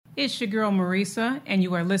It's your girl Marisa, and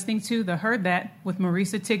you are listening to the Heard That with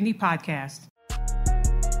Marisa Tigney podcast.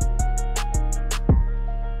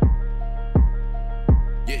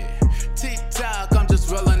 Yeah, TikTok, I'm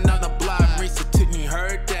just rolling on the block. Marisa Tigney,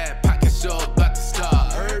 heard that. Podcast show about to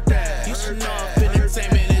start. Heard that. You should know if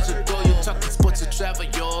entertainment is your goal. You talking sports or travel,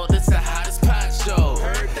 yo. This the hottest pod show.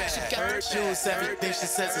 Heard that. She got her shoes, everything she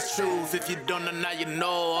says is truth. If you don't know, now you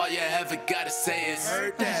know. All you ever gotta say is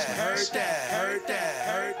heard that, heard that, heard that,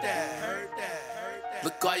 heard that, heard that, heard that.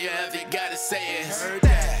 Look, all you ever gotta say is heard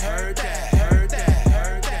that, heard that, heard that,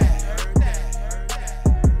 heard that, heard that, heard that, heard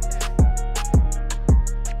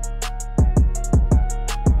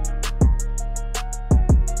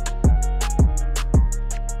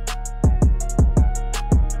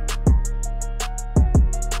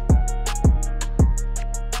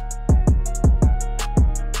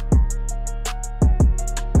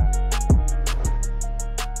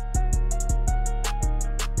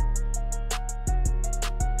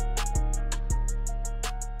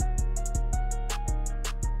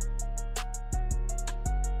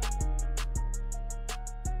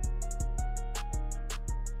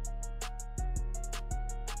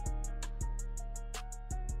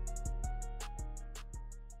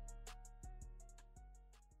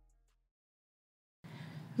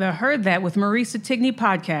The Heard That with Marisa Tigney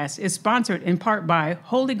podcast is sponsored in part by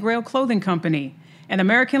Holy Grail Clothing Company, an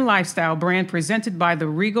American lifestyle brand presented by the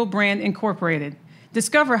Regal Brand Incorporated.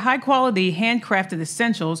 Discover high-quality, handcrafted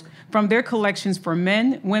essentials from their collections for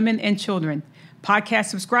men, women, and children. Podcast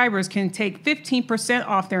subscribers can take 15%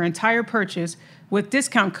 off their entire purchase with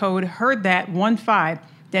discount code HEARDTHAT15.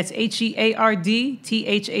 That's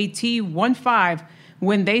HEARDTHAT15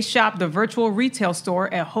 when they shop the virtual retail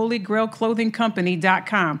store at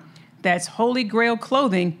holygrailclothingcompany.com. That's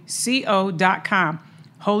holygrailclothingco.com.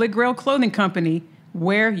 Holy Grail Clothing Company,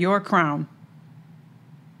 wear your crown.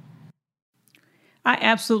 I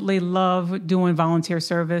absolutely love doing volunteer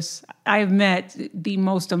service. I've met the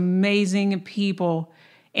most amazing people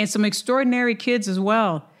and some extraordinary kids as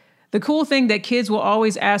well. The cool thing that kids will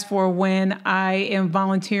always ask for when I am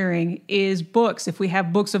volunteering is books, if we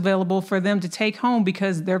have books available for them to take home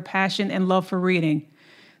because their passion and love for reading.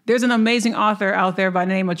 There's an amazing author out there by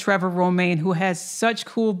the name of Trevor Romain who has such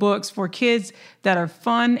cool books for kids that are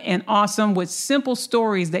fun and awesome with simple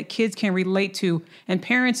stories that kids can relate to and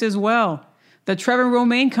parents as well. The Trevor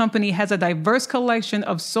Romain Company has a diverse collection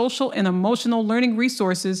of social and emotional learning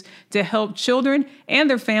resources to help children and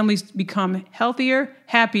their families become healthier,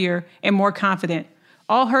 happier, and more confident.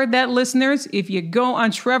 All Heard That listeners, if you go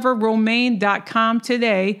on trevorromain.com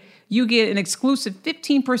today, you get an exclusive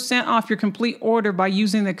 15% off your complete order by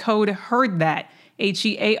using the code HEARDTHAT,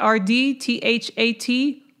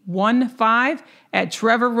 HEARDTHAT15 at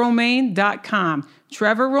trevorromain.com.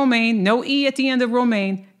 Trevor Romain, no E at the end of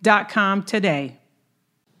Romain.com today.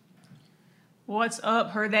 What's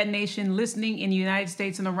up, Heard That Nation, listening in the United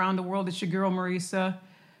States and around the world? It's your girl, Marisa,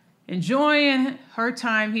 enjoying her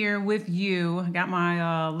time here with you. I got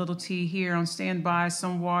my little tea here on standby,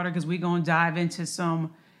 some water, because we're going to dive into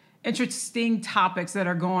some interesting topics that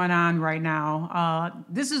are going on right now.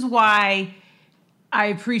 This is why I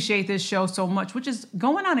appreciate this show so much, which is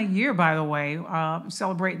going on a year, by the way,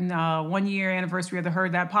 celebrating 1 year anniversary of the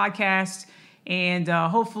Heard That podcast. And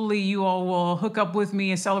hopefully you all will hook up with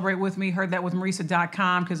me and celebrate with me,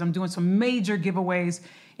 heardthatwithmarisa.com, because I'm doing some major giveaways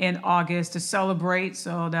in August to celebrate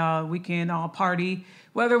so that we can all party,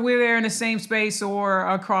 whether we're there in the same space or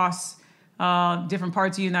across different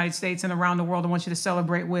parts of the United States and around the world. I want you to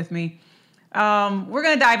celebrate with me. We're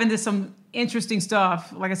going to dive into some interesting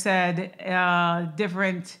stuff. Like I said,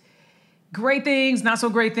 different great things, not so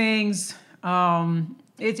great things.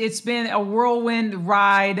 It's been a whirlwind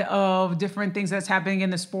ride of different things that's happening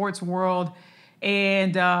in the sports world.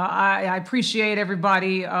 And I appreciate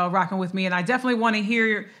everybody rocking with me. And I definitely want to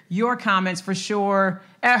hear your comments for sure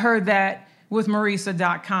at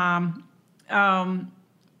heardthatwithmarisa.com.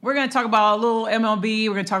 We're going to talk about a little MLB.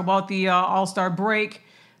 We're going to talk about the All-Star break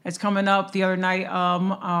that's coming up. The other night,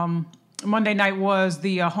 Monday night was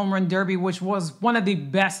the Home Run Derby, which was one of the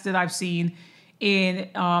best that I've seen in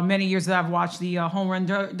many years that I've watched the Home Run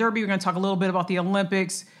Derby. We're going to talk a little bit about the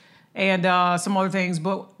Olympics and some other things.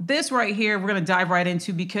 But this right here, we're going to dive right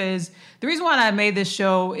into, because the reason why I made this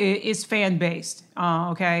show is fan-based,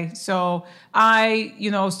 okay? So I,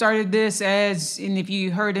 started this as, and if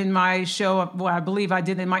you heard in my show, well, I believe I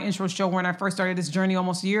did in my intro show when I first started this journey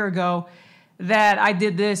almost a year ago, that I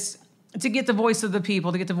did this to get the voice of the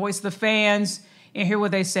people, to get the voice of the fans and hear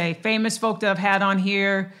what they say. Famous folk that I've had on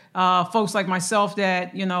here, folks like myself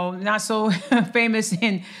that, not so famous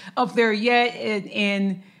and up there yet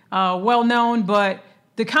and well-known, but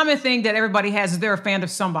the common thing that everybody has is they're a fan of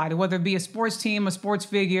somebody, whether it be a sports team, a sports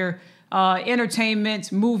figure,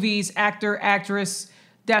 entertainment, movies, actor, actress,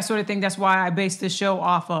 that sort of thing. That's why I based this show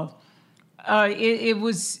off of. It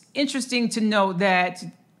was interesting to note that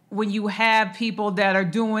when you have people that are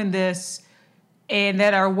doing this and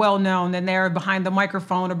that are well known, and they're behind the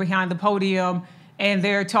microphone or behind the podium, and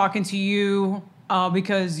they're talking to you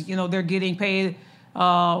because they're getting paid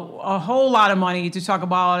a whole lot of money to talk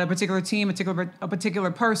about a particular team, a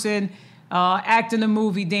particular person, act in a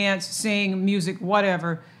movie, dance, sing, music,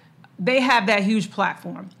 whatever. They have that huge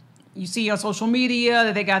platform. You see on social media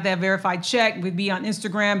that they got that verified check. Be on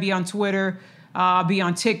Instagram, be on Twitter, be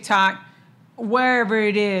on TikTok, wherever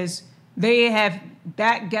it is. They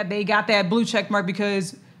got that blue check mark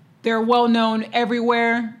because they're well known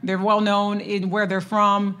everywhere. They're well known in where they're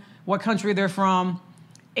from, what country they're from,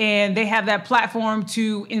 and they have that platform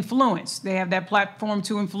to influence. They have that platform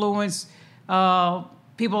to influence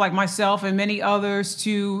people like myself and many others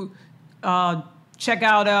to check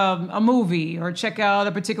out a movie or check out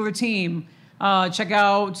a particular team, check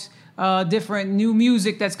out different new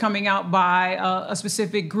music that's coming out by a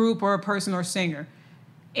specific group or a person or singer.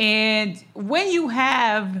 And when you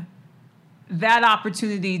have that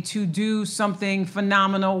opportunity to do something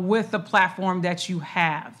phenomenal with the platform that you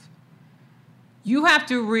have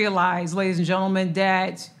to realize, ladies and gentlemen,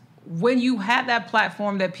 that when you have that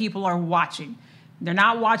platform that people are watching, they're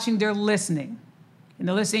not watching, they're listening. And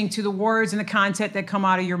they're listening to the words and the content that come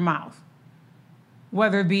out of your mouth,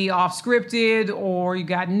 whether it be off scripted or you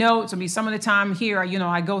got notes. I mean, some of the time here,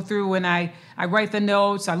 I go through and I write the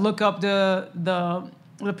notes. I look up the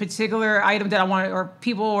particular item that I want, or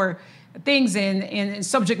people or things in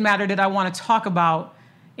subject matter that I want to talk about,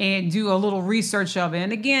 and do a little research of it.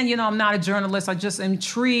 And again, I'm not a journalist. I just am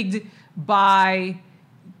intrigued by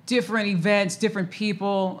different events, different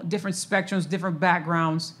people, different spectrums, different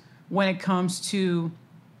backgrounds when it comes to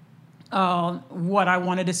what I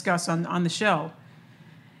want to discuss on the show.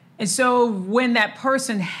 And so when that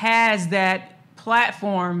person has that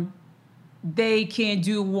platform, they can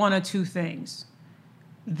do one or two things.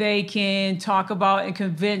 They can talk about and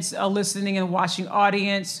convince a listening and watching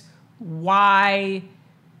audience why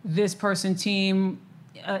this person, team,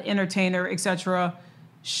 entertainer, etc.,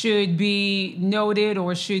 should be noted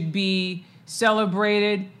or should be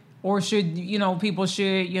celebrated, or should, people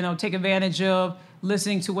should, take advantage of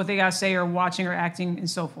listening to what they got to say or watching or acting and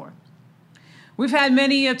so forth. We've had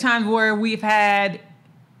many a times where we've had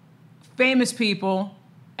famous people,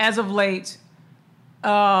 as of late,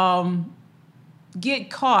 get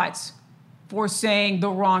caught for saying the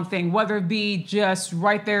wrong thing, whether it be just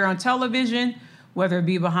right there on television, whether it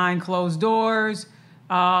be behind closed doors,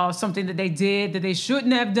 something that they did that they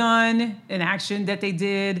shouldn't have done, an action that they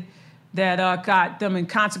did that got them in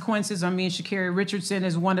consequences. I mean, Sha'Carri Richardson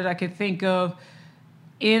is one that I could think of,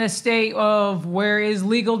 in a state of where it is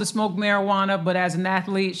legal to smoke marijuana, but as an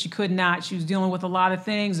athlete, she could not. She was dealing with a lot of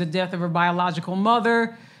things, the death of her biological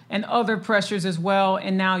mother and other pressures as well.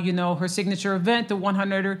 And now, her signature event, the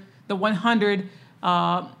 100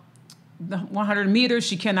 meters,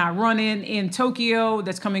 she cannot run in Tokyo.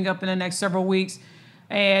 That's coming up in the next several weeks.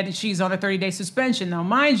 And she's on a 30-day suspension. Now,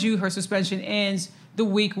 mind you, her suspension ends the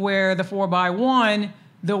week where the 4x1,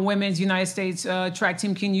 the women's United States track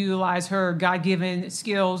team, can utilize her God-given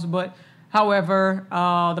skills. But however,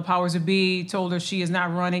 the powers that be told her she is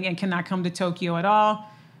not running and cannot come to Tokyo at all.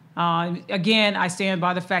 Again, I stand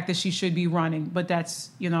by the fact that she should be running, but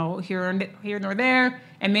that's, here nor there.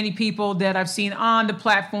 And many people that I've seen on the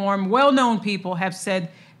platform, well-known people, have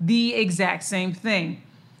said the exact same thing.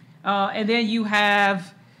 And then you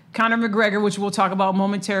have Conor McGregor, which we'll talk about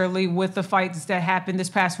momentarily, with the fights that happened this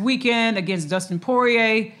past weekend against Dustin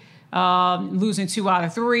Poirier, losing 2 out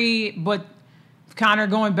of 3. But Conor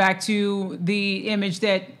going back to the image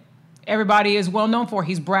that everybody is well known for.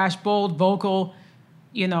 He's brash, bold, vocal,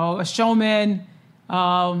 a showman.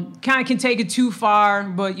 Kind of can take it too far,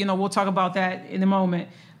 but, we'll talk about that in a moment.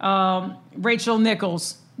 Rachel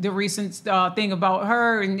Nichols, the recent thing about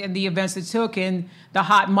her and the events it took, and the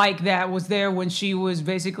hot mic that was there when she was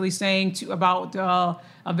basically saying about a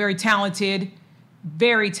very talented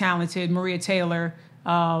Maria Taylor,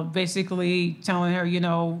 basically telling her,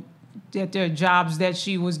 that the jobs that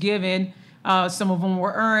she was given, some of them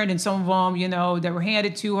were earned and some of them, that were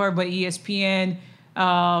handed to her, but ESPN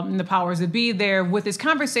and the powers that be there, with this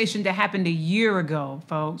conversation that happened a year ago,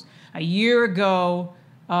 folks. A year ago,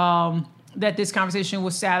 that this conversation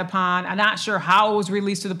was sat upon. I'm not sure how it was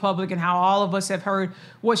released to the public and how all of us have heard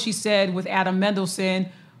what she said with Adam Mendelsohn,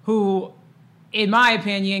 who, in my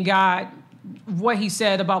opinion, got what he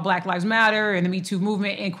said about Black Lives Matter and the Me Too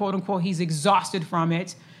movement, and quote unquote, he's exhausted from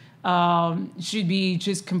it, should be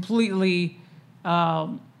just completely,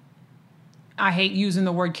 I hate using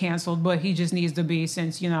the word canceled, but he just needs to be,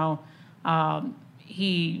 since,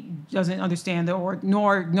 he doesn't understand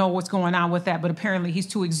nor know what's going on with that. But apparently he's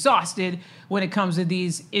too exhausted when it comes to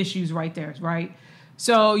these issues right there, right?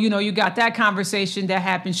 So, you got that conversation that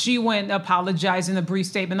happened. She went and apologized in a brief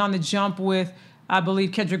statement on the jump with, I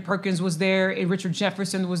believe Kendrick Perkins was there, and Richard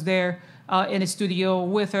Jefferson was there in a studio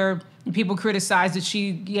with her. And people criticized that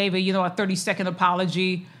she gave a 30-second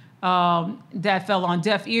apology that fell on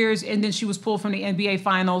deaf ears. And then she was pulled from the NBA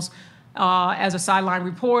Finals as a sideline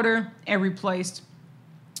reporter and replaced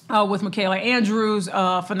with Michaela Andrews,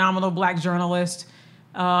 a phenomenal Black journalist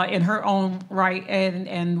in her own right,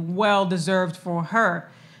 and well-deserved for her.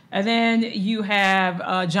 And then you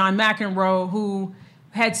have John McEnroe, who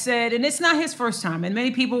had said, and it's not his first time, and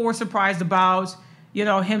many people were surprised about,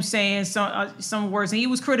 him saying some words. And he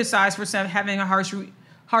was criticized for having a harsh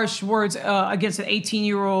words against an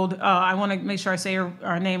 18-year-old. I want to make sure I say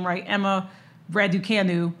her name right, Emma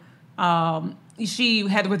Raducanu. She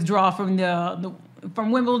had to withdraw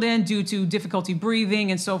from Wimbledon due to difficulty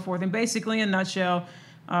breathing and so forth. And basically, in a nutshell,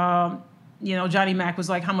 Johnny Mac was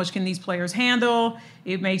like, how much can these players handle?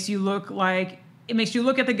 It makes you look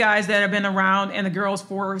at the guys that have been around and the girls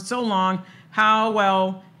for so long, how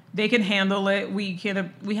well they can handle it. We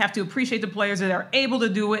have to appreciate the players that are able to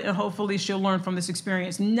do it, and hopefully she'll learn from this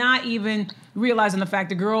experience. Not even realizing the fact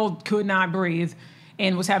the girl could not breathe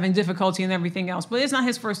and was having difficulty and everything else. But it's not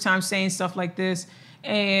his first time saying stuff like this.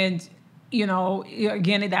 And,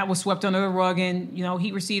 again, that was swept under the rug, and,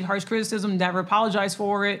 he received harsh criticism, never apologized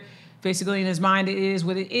for it. Basically, in his mind, it is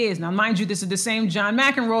what it is. Now, mind you, this is the same John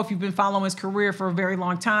McEnroe, if you've been following his career for a very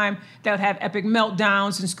long time, that would have epic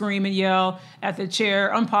meltdowns and scream and yell at the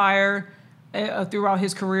chair umpire throughout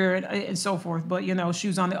his career and so forth. But,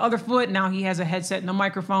 shoes on the other foot. Now he has a headset and a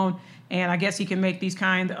microphone, and I guess he can make these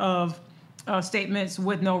kind of statements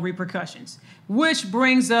with no repercussions. Which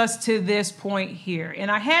brings us to this point here. And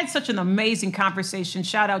I had such an amazing conversation.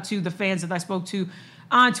 Shout out to the fans that I spoke to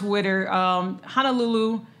on Twitter.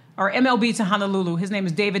 Honolulu, or MLB to Honolulu. His name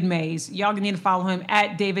is David Mays. Y'all need to follow him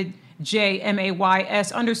at David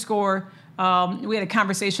JMAYS _. We had a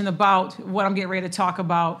conversation about what I'm getting ready to talk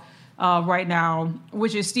about right now,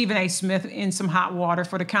 which is Stephen A. Smith in some hot water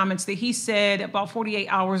for the comments that he said about 48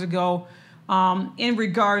 hours ago in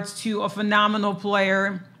regards to a phenomenal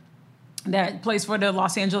player that plays for the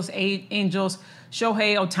Los Angeles Angels,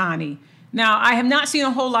 Shohei Ohtani. Now, I have not seen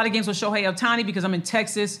a whole lot of games with Shohei Ohtani because I'm in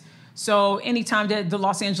Texas. So anytime that the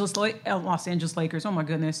Los Angeles Lakers, oh my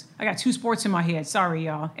goodness, I got two sports in my head. Sorry,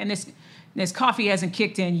 y'all. And this coffee hasn't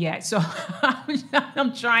kicked in yet. So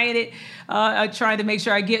I'm trying it. Trying to make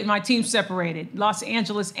sure I get my team separated. Los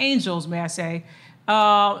Angeles Angels, may I say.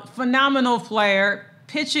 Phenomenal player.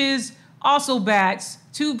 Pitches, also bats.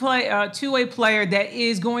 Two-way player that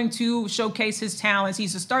is going to showcase his talents.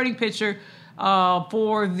 He's a starting pitcher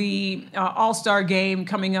for the All-Star game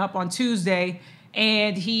coming up on Tuesday.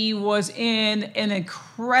 And he was in an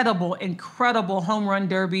incredible home run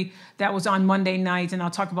derby that was on Monday night, and I'll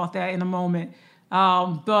talk about that in a moment.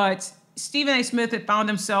 But Stephen A. Smith had found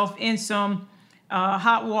himself in some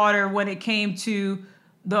hot water when it came to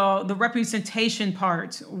the representation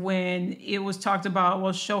part, when it was talked about,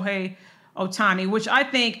 Shohei Ohtani, which I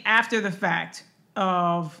think after the fact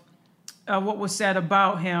of what was said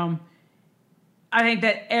about him, I think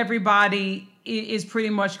that everybody is pretty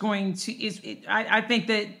much going to. I think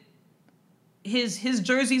that his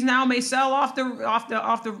jerseys now may sell off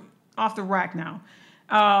the rack now,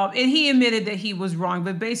 and he admitted that he was wrong.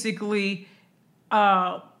 But basically,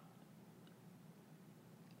 I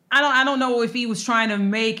don't know if he was trying to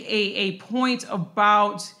make a point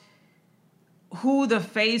about who the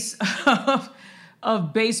face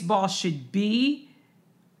of baseball should be,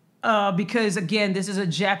 because again, this is a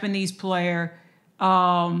Japanese player.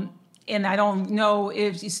 And I don't know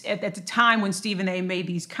if at the time when Stephen A. made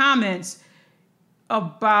these comments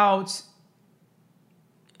about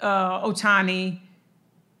Ohtani,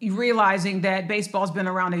 realizing that baseball's been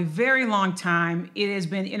around a very long time. It has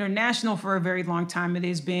been international for a very long time. It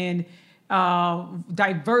has been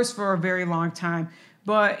diverse for a very long time.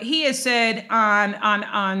 But he has said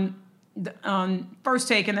on First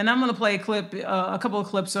Take, and then I'm going to play a couple of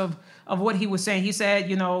clips of what he was saying. He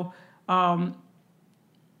said,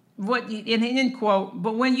 what in quote,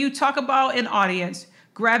 but when you talk about an audience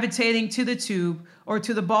gravitating to the tube or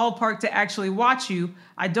to the ballpark to actually watch you,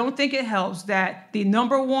 I don't think it helps that the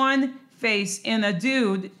number one face is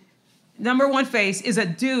a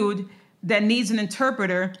dude that needs an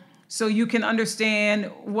interpreter so you can understand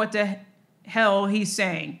what the hell he's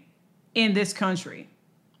saying in this country.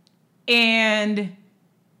 And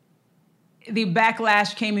the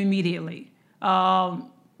backlash came immediately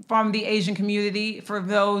from the Asian community. For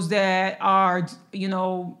those that are,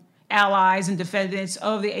 allies and defendants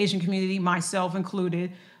of the Asian community, myself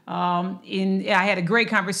included. I had a great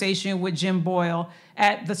conversation with Jim Boyle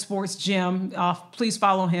at the Sports Gym. Please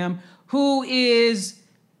follow him, who is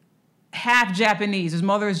half Japanese. His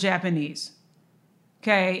mother is Japanese.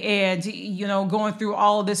 Okay, and going through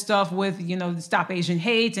all of this stuff with Stop Asian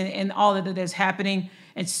Hate and all of that is happening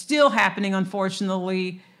and still happening,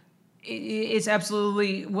 unfortunately. It's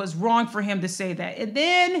absolutely was wrong for him to say that. And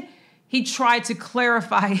then he tried to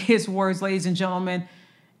clarify his words, ladies and gentlemen.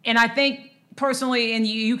 And I think personally, and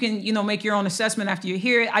you can make your own assessment after you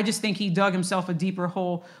hear it, I just think he dug himself a deeper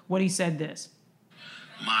hole when he said this.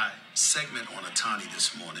 My segment on Ohtani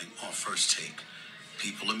this morning on First Take.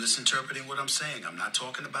 People are misinterpreting what I'm saying. I'm not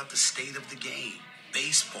talking about the state of the game.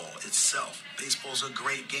 Baseball itself. Baseball's a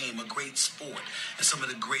great game, a great sport. And some of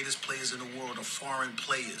the greatest players in the world are foreign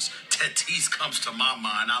players. Tatis comes to my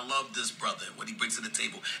mind. I love this brother, what he brings to the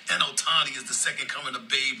table. And Ohtani is the second coming of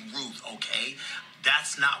Babe Ruth, okay?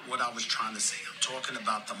 That's not what I was trying to say. I'm talking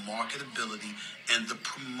about the marketability and the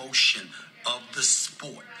promotion of the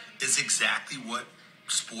sport is exactly what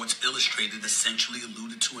Sports Illustrated essentially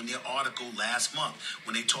alluded to in their article last month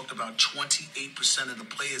when they talked about 28% of the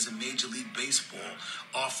players in Major League Baseball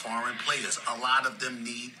are foreign players. A lot of them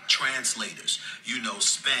need translators.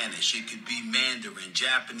 Spanish, it could be Mandarin,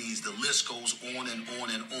 Japanese, the list goes on and on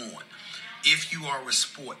and on. If you are a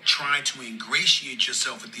sport trying to ingratiate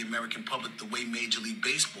yourself with the American public the way Major League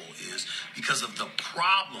Baseball is, because of the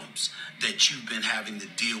problems that you've been having to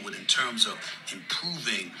deal with in terms of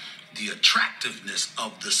improving the attractiveness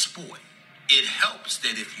of the sport, it helps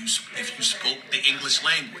that if you spoke the English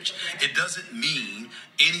language. It doesn't mean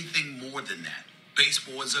anything more than that.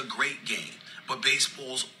 Baseball is a great game, but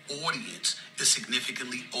baseball's audience is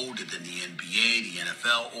significantly older than the NBA, the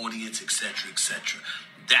NFL audience, etc., etc.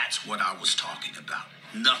 That's what I was talking about.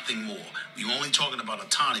 Nothing more. We're only talking about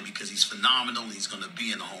Ohtani because he's phenomenal. He's going to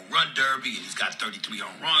be in the home run derby, and he's got 33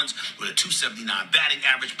 home runs with a 279 batting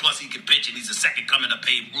average. Plus, he can pitch, and he's the second coming of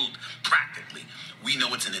Babe Ruth, practically. We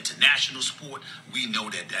know it's an international sport. We know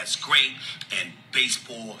that that's great. And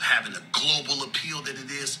baseball having a global appeal that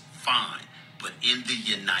it is, fine. But in the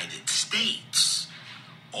United States,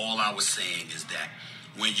 all I was saying is that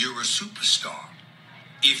when you're a superstar,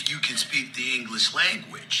 if you can speak the English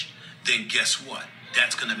language, then guess what?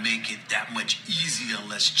 That's going to make it that much easier and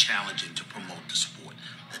less challenging to promote the sport.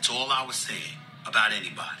 That's all I was saying about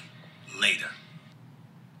anybody. Later.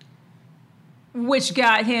 Which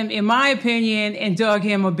got him, in my opinion, and dug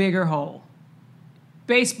him a bigger hole.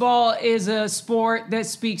 Baseball is a sport that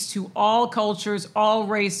speaks to all cultures, all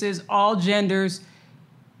races, all genders.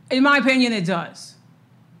 In my opinion, it does.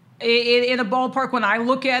 In a ballpark, when I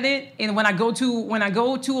look at it, and when I go to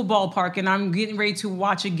a ballpark and I'm getting ready to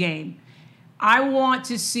watch a game, I want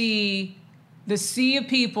to see the sea of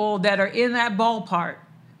people that are in that ballpark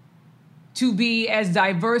to be as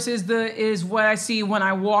diverse as what I see when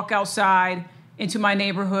I walk outside into my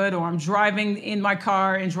neighborhood, or I'm driving in my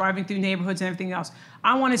car and driving through neighborhoods and everything else.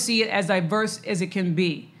 I want to see it as diverse as it can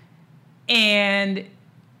be. And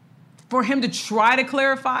for him to try to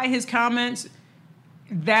clarify his comments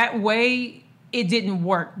that way, it didn't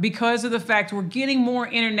work because of the fact we're getting more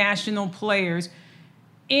international players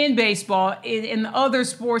in baseball, in other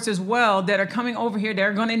sports as well, that are coming over here that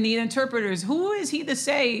are going to need interpreters. Who is he to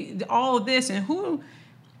say all of this? And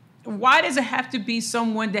why does it have to be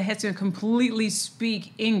someone that has to completely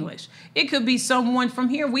speak English? It could be someone from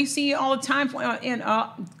here. We see it all the time in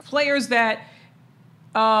players that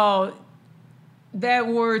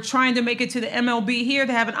were trying to make it to the MLB here,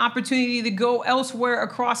 to have an opportunity to go elsewhere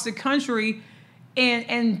across the country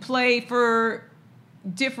and play for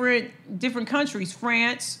different countries,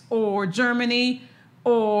 France or Germany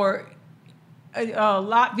or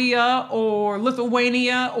Latvia or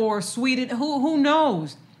Lithuania or Sweden. Who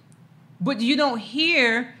knows? But you don't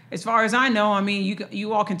hear, as far as I know, I mean,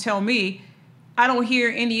 you all can tell me, I don't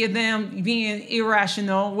hear any of them being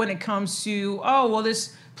irrational when it comes to,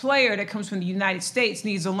 this player that comes from the United States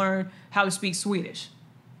needs to learn how to speak Swedish.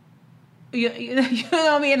 You know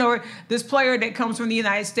what I mean? Or this player that comes from the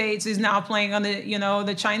United States is now playing on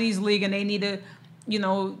the Chinese league and they need to,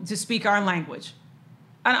 to speak our language.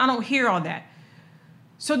 I don't hear all that.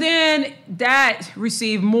 So then that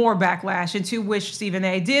received more backlash, into which Stephen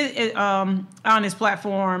A. did on his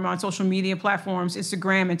platform, on social media platforms,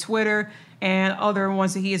 Instagram and Twitter and other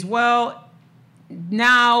ones that he as well,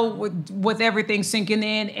 now with everything sinking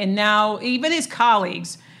in, and now even his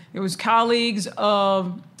colleagues, there was colleagues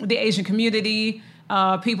of the Asian community,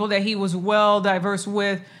 people that he was well diverse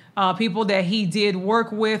with, people that he did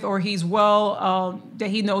work with, or that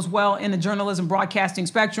he knows well in the journalism broadcasting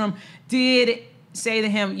spectrum, did say to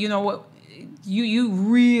him, you know what, you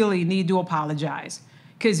really need to apologize,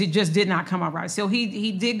 because it just did not come out right. So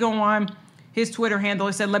he did go on his Twitter handle.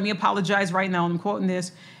 He said, let me apologize right now. And I'm quoting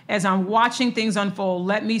this: as I'm watching things unfold,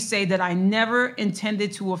 let me say that I never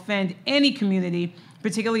intended to offend any community,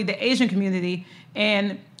 particularly the Asian community,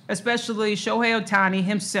 and especially Shohei Ohtani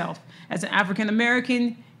himself. As an African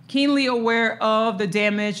American, keenly aware of the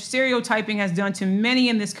damage stereotyping has done to many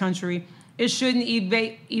in this country, it shouldn't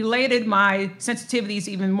elated my sensitivities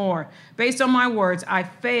even more. Based on my words, I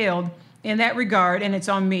failed in that regard, and it's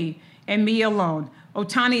on me and me alone.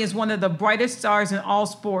 Ohtani is one of the brightest stars in all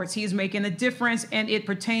sports. He is making a difference, and it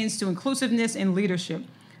pertains to inclusiveness and leadership.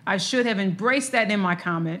 I should have embraced that in my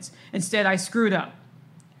comments. Instead, I screwed up.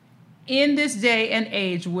 In this day and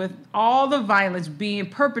age, with all the violence being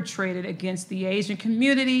perpetrated against the Asian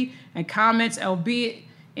community and comments, albeit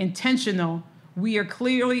intentional, we're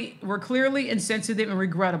clearly insensitive and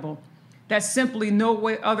regrettable. That's simply no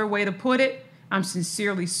other way to put it. I'm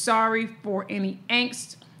sincerely sorry for any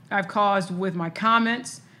angst I've caused with my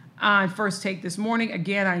comments on First Take this morning.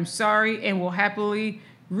 Again, I'm sorry, and will happily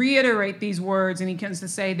reiterate these words. And he comes to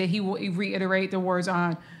say that he will reiterate the words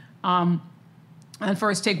on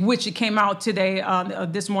First Take, which it came out today,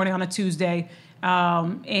 this morning on a Tuesday.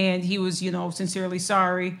 And he was, sincerely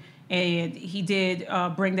sorry. And he did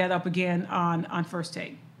bring that up again on First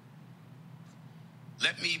Take.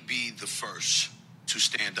 Let me be the first to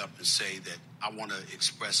stand up and say that I want to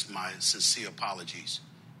express my sincere apologies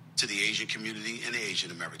to the Asian community and the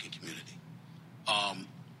Asian American community. I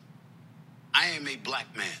am a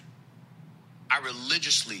black man. I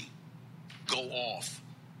religiously go off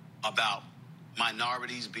about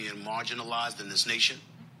minorities being marginalized in this nation.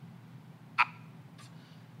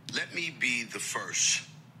 Let me be the first.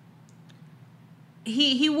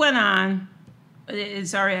 He went on.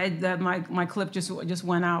 Sorry, my clip just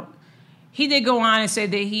went out. He did go on and say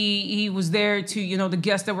that he was there to, the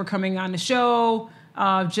guests that were coming on the show.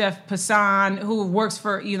 Jeff Passan, who works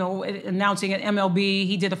for, announcing at MLB.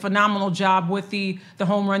 He did a phenomenal job with the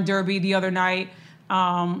home run derby the other night.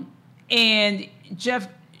 And Jeff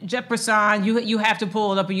Passan, you have to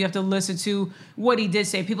pull it up and you have to listen to what he did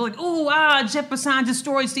say. People are like, Jeff Passan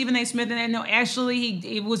destroyed Stephen A. Smith. And no, actually,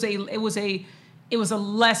 it was a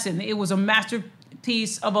lesson. It was a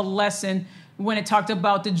masterpiece of a lesson when it talked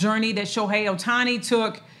about the journey that Shohei Ohtani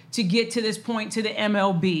took to get to this point, to the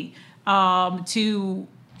MLB.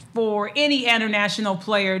 For any international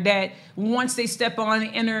player that once they step on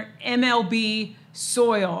MLB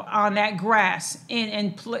soil, on that grass,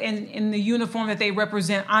 and in the uniform that they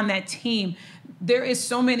represent on that team, there is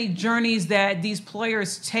so many journeys that these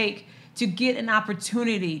players take to get an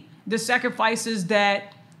opportunity. The sacrifices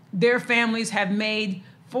that their families have made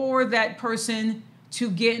for that person to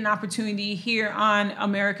get an opportunity here on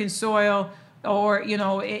American soil, or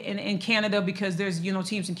in Canada, because there's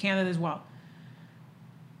teams in Canada as well.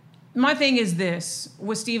 My thing is this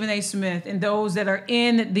with Stephen A. Smith and those that are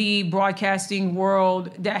in the broadcasting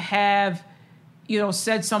world that have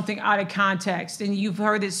said something out of context, and you've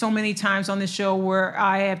heard it so many times on this show where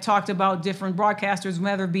I have talked about different broadcasters,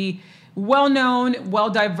 whether it be well-known,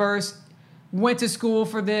 well-diverse, went to school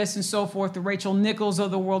for this and so forth, the Rachel Nichols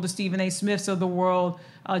of the world, the Stephen A. Smiths of the world,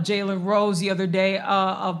 Jalen Rose the other day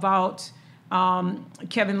about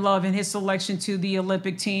Kevin Love and his selection to the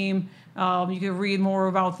Olympic team. You can read more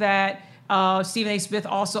about that. Stephen A. Smith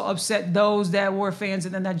also upset those that were fans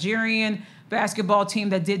of the Nigerian basketball team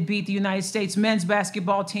that did beat the United States men's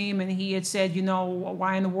basketball team. And he had said,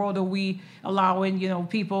 why in the world are we allowing,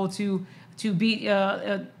 people to beat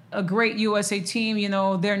a great USA team?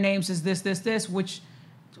 Their names is this, which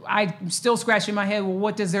I'm still scratching my head. Well,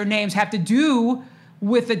 what does their names have to do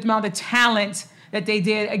with the amount of talent that they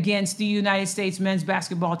did against the United States men's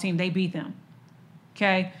basketball team? They beat them.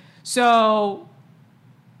 Okay? So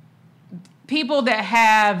people that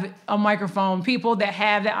have a microphone, people that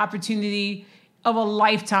have the opportunity of a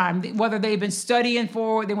lifetime, whether they've been studying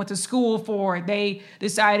for it, they went to school for it, they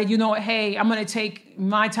decided, hey, I'm going to take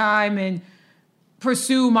my time and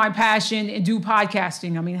pursue my passion and do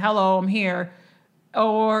podcasting. I mean, hello, I'm here.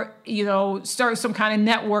 Or, start some kind of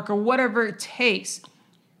network or whatever it takes.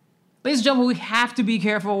 Ladies and gentlemen, we have to be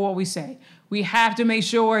careful what we say. We have to make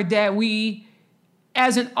sure that we,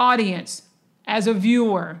 as an audience, as a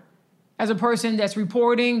viewer, as a person that's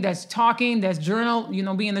reporting, that's talking, that's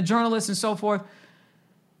being the journalist and so forth,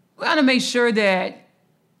 we got to make sure that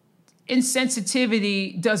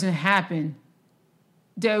insensitivity doesn't happen,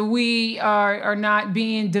 that we are not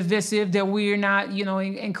being divisive, that we are not,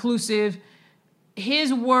 inclusive.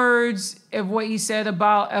 His words of what he said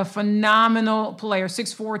about a phenomenal player,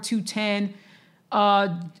 6'4", 210,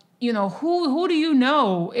 who do you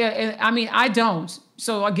know? I mean, I don't.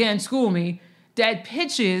 So again, school me. That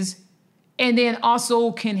pitches and then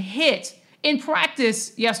also can hit. In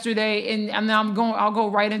practice yesterday, and I'll go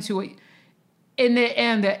right into it. In the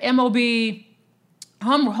MLB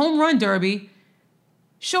home run derby,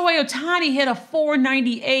 Shohei Ohtani hit a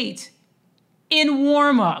 498 in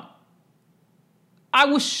warm-up. I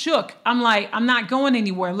was shook. I'm like, I'm not going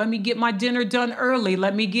anywhere. Let me get my dinner done early.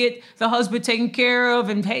 Let me get the husband taken care of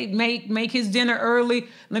and make his dinner early.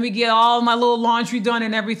 Let me get all my little laundry done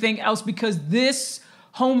and everything else, because this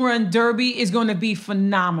home run derby is going to be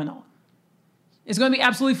phenomenal. It's going to be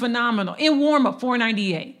absolutely phenomenal. In warm-up,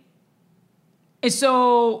 498. And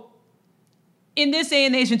so in this day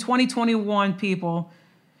and age, in 2021, people,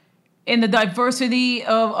 in the diversity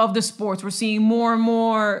of the sports, we're seeing more and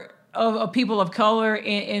more of people of color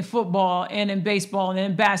in football and in baseball and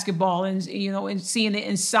in basketball, and and seeing it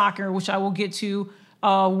in soccer, which I will get to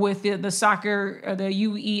with the soccer, the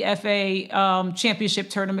UEFA championship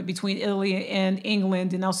tournament between Italy and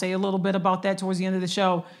England, and I'll say a little bit about that towards the end of the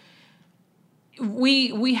show.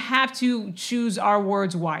 We have to choose our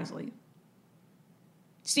words wisely.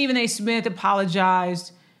 Stephen A. Smith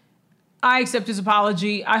apologized. I accept his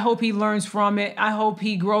apology. I hope he learns from it. I hope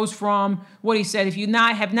he grows from what he said. If you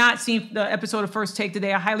have not seen the episode of First Take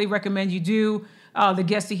today, I highly recommend you do. The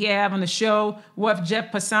guest that he had on the show, what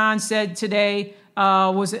Jeff Passan said today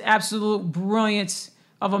was an absolute brilliance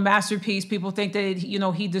of a masterpiece. People think that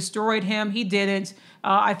he destroyed him. He didn't.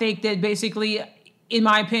 I think that basically, in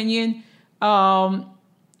my opinion,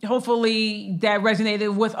 hopefully that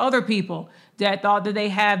resonated with other people that thought that they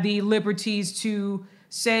have the liberties to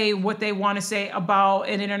say what they want to say about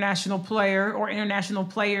an international player or international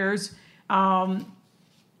players. There's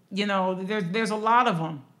a lot of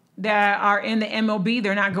them that are in the MLB.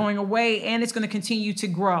 They're not going away, and it's going to continue to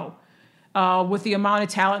grow with the amount of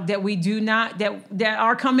talent that we do not, that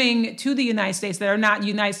are coming to the United States that are not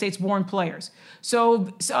United States born players.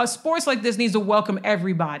 So sports like this needs to welcome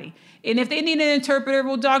everybody. And if they need an interpreter,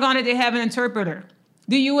 well, doggone it, they have an interpreter.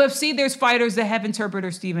 The UFC, there's fighters that have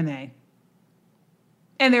interpreters, Stephen A.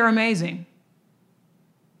 And they're amazing.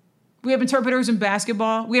 We have interpreters in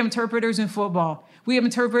basketball. We have interpreters in football. We have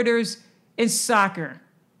interpreters in soccer.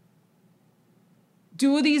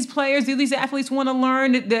 Do these athletes want to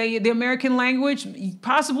learn the American language?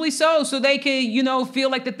 Possibly so they can, feel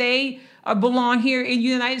like that they belong here in the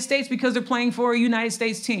United States because they're playing for a United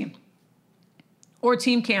States team or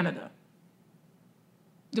Team Canada,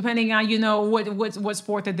 depending on, what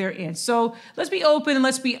sport that they're in. So let's be open and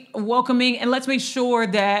let's be welcoming, and let's make sure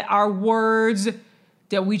that our words,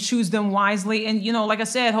 that we choose them wisely. And, like I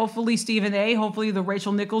said, hopefully Stephen A., hopefully the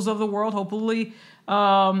Rachel Nichols of the world, hopefully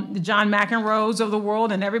the John McEnroes of the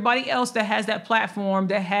world, and everybody else that has that platform,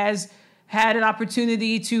 that has had an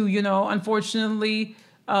opportunity to, unfortunately,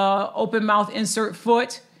 open mouth, insert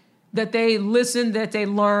foot, that they listen, that they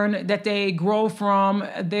learn, that they grow from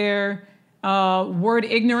their word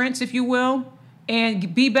ignorance, if you will,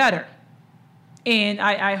 and be better. And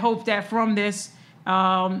I hope that from this,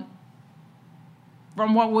 from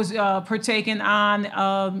what was partaken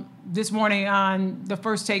on this morning on the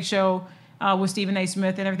First Take show with Stephen A.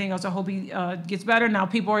 Smith and everything else, I hope he gets better. Now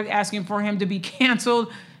people are asking for him to be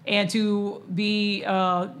canceled and to be,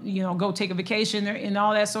 go take a vacation and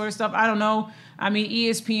all that sort of stuff. I don't know. I mean,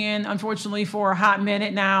 ESPN, unfortunately, for a hot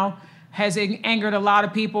minute now, has angered a lot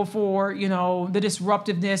of people for, the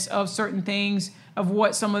disruptiveness of certain things, of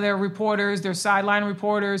what some of their reporters, their sideline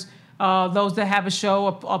reporters, those that have a show,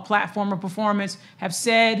 a platform, a performance, have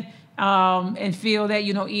said and feel that,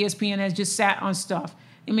 ESPN has just sat on stuff.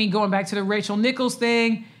 I mean, going back to the Rachel Nichols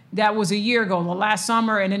thing, that was a year ago, the last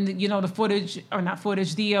summer, and then, the footage, or not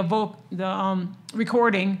footage, the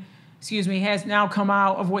recording, has now come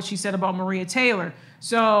out of what she said about Maria Taylor.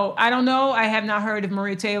 So I don't know. I have not heard if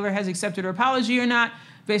Maria Taylor has accepted her apology or not.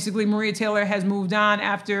 Basically, Maria Taylor has moved on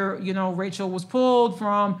after, Rachel was pulled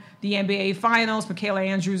from the NBA Finals. Michaela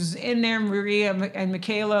Andrews is in there. Maria and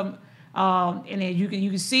Michaela, and you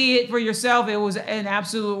can see it for yourself. It was an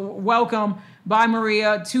absolute welcome by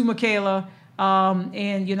Maria to Michaela.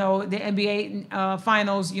 And, the NBA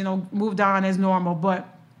Finals, moved on as normal. But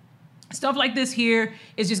stuff like this here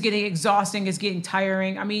is just getting exhausting. It's getting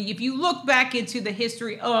tiring. I mean, if you look back into the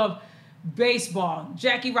history of baseball,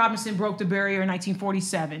 Jackie Robinson broke the barrier in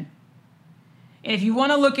 1947. And if you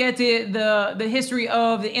want to look at the history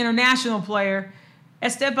of the international player,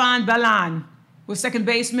 Esteban Balan was second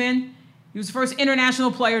baseman. He was the first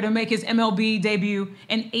international player to make his MLB debut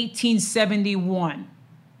in 1871.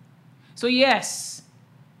 So yes,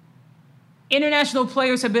 international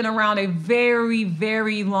players have been around a very,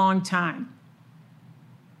 very long time.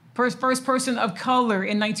 First person of color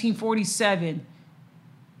in 1947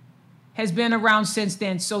 has been around since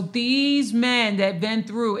then. So these men that have been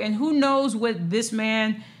through, and who knows what this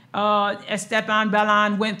man, Esteban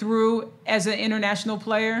Balan, went through as an international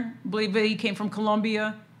player. I believe that he came from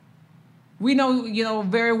Colombia. We know,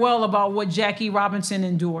 very well about what Jackie Robinson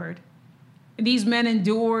endured. And these men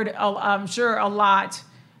endured, I'm sure, a lot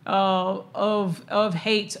of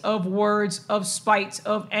hate, of words, of spite,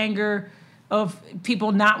 of anger, of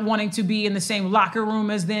people not wanting to be in the same locker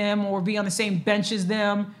room as them or be on the same bench as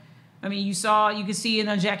them. I mean, you can see it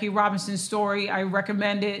on Jackie Robinson's story. I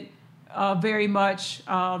recommend it very much.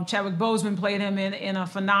 Chadwick Boseman played him in a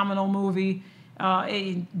phenomenal movie.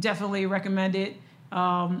 Definitely recommend it.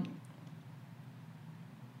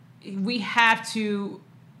 We have to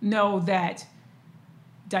know that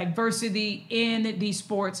diversity in these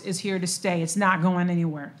sports is here to stay. It's not going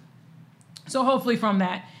anywhere. So hopefully from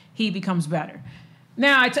that, he becomes better.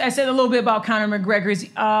 Now, I said a little bit about Conor McGregor's.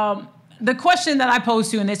 The question that I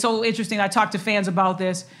posed to, and it's so interesting, I talked to fans about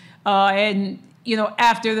this, and,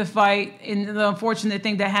 after the fight, and the unfortunate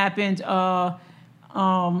thing that happened to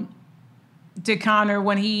Conor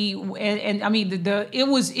when he, and I mean, it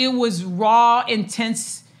was raw,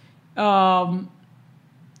 intense angst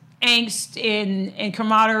and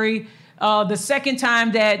camaraderie. The second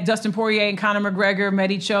time that Dustin Poirier and Conor McGregor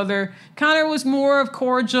met each other, Conor was more of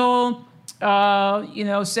cordial,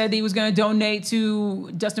 said he was going to donate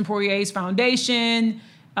to Dustin Poirier's foundation.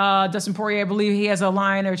 Dustin Poirier, I believe he has a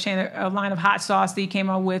line of hot sauce that he came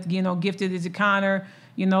out with, gifted it to Conor.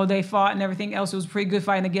 They fought and everything else. It was a pretty good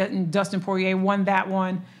fight, and Dustin Poirier won that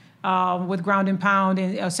one with ground and pound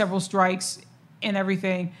and several strikes and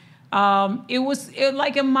everything. It was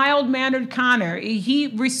like a mild-mannered Conor. He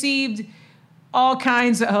received all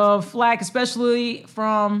kinds of flack, especially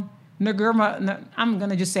from I'm going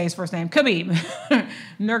to just say his first name, Khabib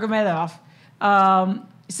Nurmagomedov,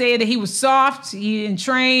 saying that he was soft, he didn't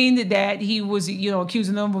train, that he was,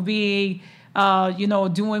 accusing them of being,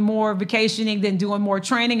 doing more vacationing than doing more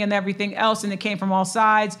training and everything else, and it came from all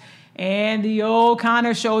sides. And the old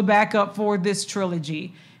Conor showed back up for this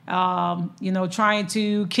trilogy, trying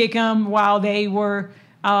to kick him while they were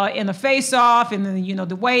in the face-off and then,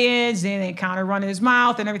 the weigh-ins, and then Conor running his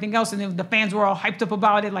mouth and everything else. And then the fans were all hyped up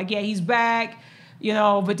about it, like, yeah, he's back,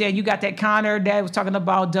 But then you got that Conor that was talking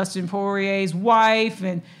about Dustin Poirier's wife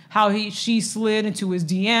and how she slid into his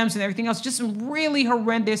DMs and everything else. Just some really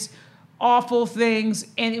horrendous, awful things.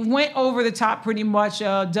 And it went over the top pretty much.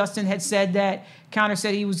 Dustin had said that Conor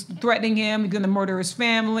said he was threatening him, he's going to murder his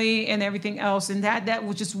family and everything else. And that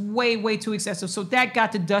was just way, way too excessive. So that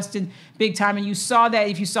got to Dustin big time. And you saw that,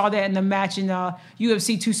 if you saw that in the match in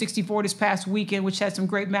UFC 264 this past weekend, which had some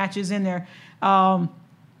great matches in there.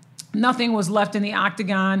 Nothing was left in the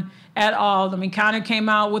octagon at all. I mean, Conor came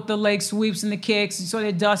out with the leg sweeps and the kicks, and so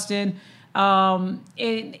did Dustin.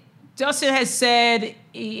 Dustin has said,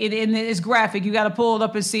 in his graphic, you got to pull it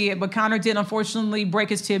up and see it, but Conor did unfortunately break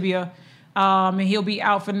his tibia. And he'll be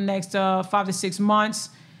out for the next 5 to 6 months.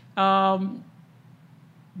 Both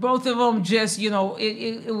of them just,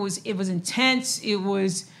 it was intense. It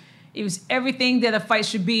was everything that a fight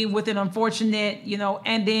should be, with an unfortunate,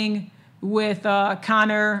 ending with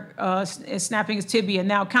Conor snapping his tibia.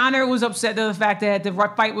 Now, Conor was upset at the fact that the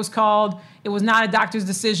fight was called. It was not a doctor's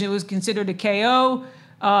decision. It was considered a KO.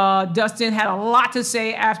 Dustin had a lot to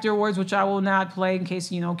say afterwards, which I will not play in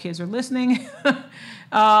case, kids are listening.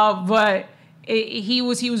 But he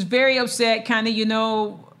was very upset, kind of,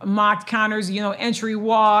 mocked Conor's, entry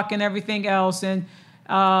walk and everything else. And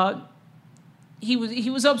he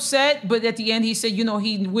was upset, but at the end he said,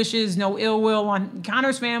 he wishes no ill will on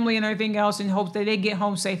Conor's family and everything else, and hopes that they get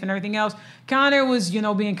home safe and everything else. Conor was,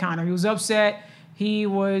 being Conor. He was upset. He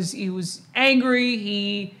was angry.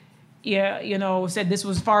 He, said this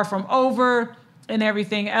was far from over and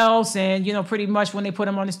everything else. And, pretty much when they put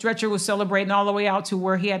him on the stretcher, was celebrating all the way out to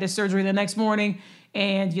where he had his surgery the next morning.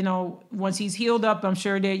 And, once he's healed up, I'm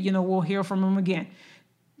sure that, we'll hear from him again.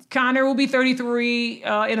 Conor will be 33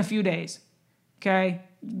 in a few days. Okay.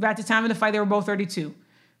 At the time of the fight, they were both 32,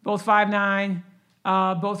 both 5'9",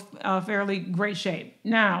 both fairly great shape.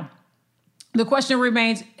 Now, the question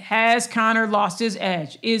remains, has Conor lost his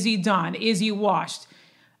edge? Is he done? Is he washed?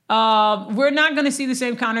 We're not going to see the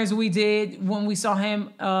same Conor as we did when we saw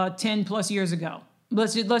him 10 plus years ago.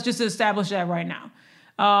 Let's just establish that right now.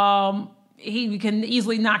 He can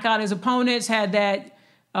easily knock out his opponents. Had that,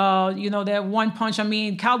 that one punch. I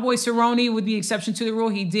mean, Cowboy Cerrone, with the exception to the rule,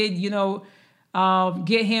 he did,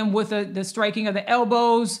 get him with the striking of the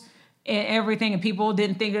elbows and everything. And people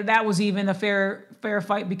didn't think that was even a fair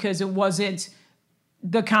fight because it wasn't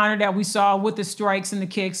the counter that we saw with the strikes and the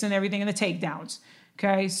kicks and everything and the takedowns.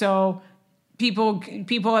 Okay, so people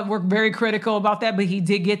were very critical about that, but he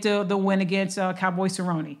did get the win against Cowboy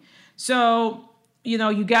Cerrone. So,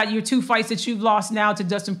 you got your 2 fights that you've lost now to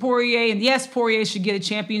Dustin Poirier. And yes, Poirier should get a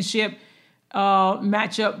championship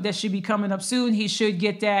matchup that should be coming up soon. He should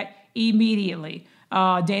get that immediately.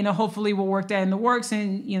 Dana hopefully will work that in the works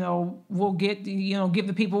and, we'll get, give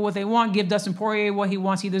the people what they want, give Dustin Poirier what he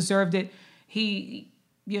wants. He deserved it.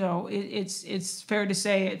 It's fair to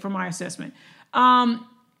say it from my assessment.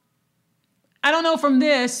 I don't know from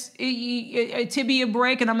this, tibia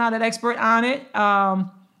break, and I'm not an expert on it.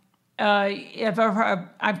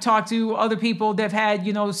 I've talked to other people that have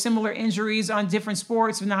had, similar injuries on different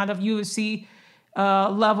sports, not of UFC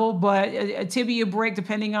level, but a tibia break,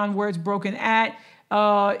 depending on where it's broken at,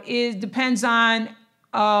 it depends on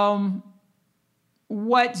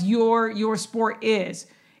what your sport is.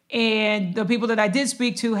 And the people that I did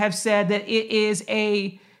speak to have said that it is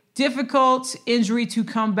a difficult injury to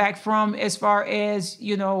come back from, as far as,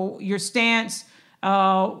 your stance,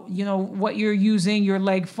 what you're using your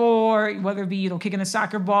leg for, whether it be, kicking a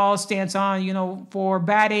soccer ball, stance on, for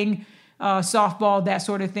batting, softball, that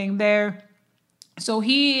sort of thing there. So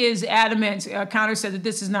he is adamant. Conor said that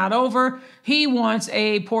this is not over. He wants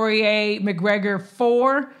a Poirier-McGregor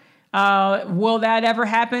 4. Will that ever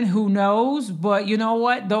happen? Who knows? But you know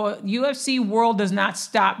what? The UFC world does not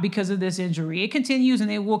stop because of this injury. It continues,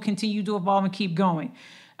 and it will continue to evolve and keep going.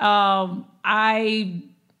 I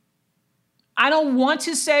don't want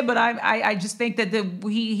to say, but I just think that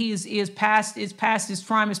he is past his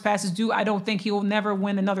prime, is past his due. I don't think he will never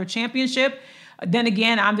win another championship. Then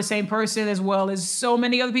again, I'm the same person as well as so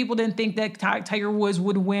many other people didn't think that Tiger Woods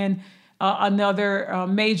would win another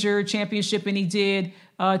major championship, and he did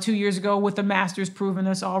 2 years ago with the Masters, proving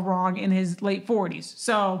us all wrong in his late 40s.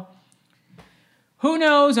 So who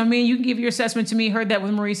knows? I mean, you can give your assessment to me,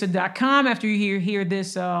 heardthatwithmarisa.com, after you hear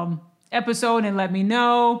this episode, and let me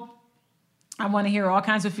know. I want to hear all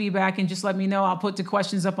kinds of feedback, and just let me know. I'll put the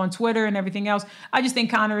questions up on Twitter and everything else. I just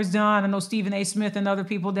think Conor is done. I know Stephen A. Smith and other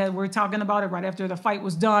people that were talking about it right after the fight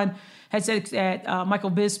was done had said that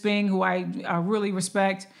Michael Bisping, who I really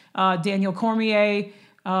respect, Daniel Cormier,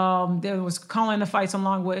 that was calling the fights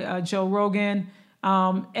along with Joe Rogan,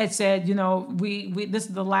 had said, this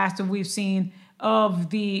is the last that we've seen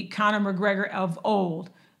of the Conor McGregor of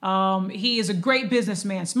old. He is a great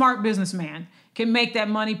businessman, smart businessman, can make that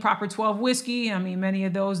money, proper 12 whiskey. I mean, many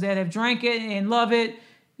of those that have drank it and love it,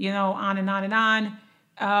 on and on and on.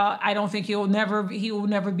 I don't think he will never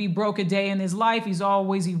be broke a day in his life. He's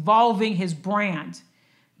always evolving his brand.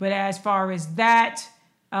 But as far as that,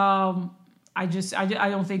 I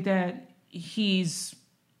don't think that he's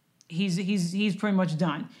pretty much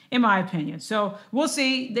done, in my opinion. So we'll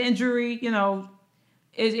see. The injury,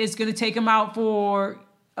 it's going to take him out for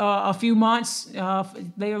a few months. They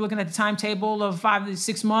are looking at the timetable of 5 to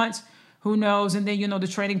 6 months. Who knows? And then, the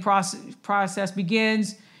training process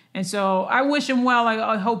begins. And so I wish him well.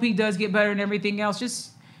 I hope he does get better and everything else.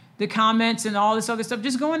 Just the comments and all this other stuff.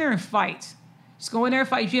 Just go in there and fight. Just go in there and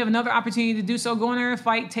fight. If you have another opportunity to do so, go in there and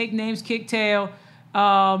fight. Take names, kick tail.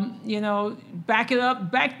 Back it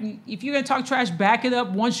up. If you're going to talk trash, back it up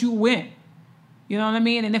once you win. You know what I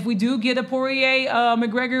mean? And if we do get a Poirier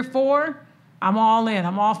McGregor 4, I'm all in.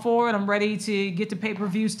 I'm all for it. I'm ready to get the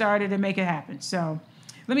pay-per-view started and make it happen. So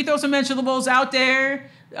let me throw some mentionables out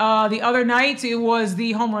there. The other night, it was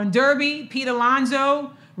the Home Run Derby. Pete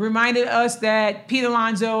Alonso reminded us that Pete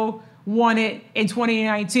Alonso won it in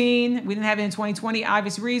 2019. We didn't have it in 2020,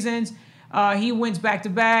 obvious reasons. He wins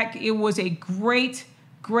back-to-back. It was a great,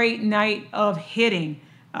 great night of hitting.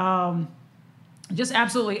 Just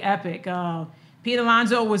absolutely epic. Pete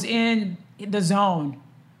Alonso was in the zone.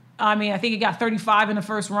 I mean, I think he got 35 in the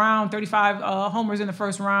first round, 35 homers in the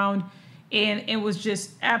first round. And it was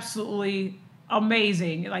just absolutely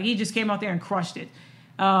amazing. Like, he just came out there and crushed it.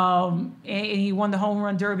 And he won the Home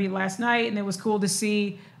Run Derby last night. And it was cool to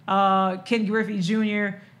see Ken Griffey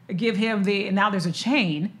Jr. give him and now there's a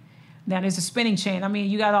chain. Now there's a spinning chain. I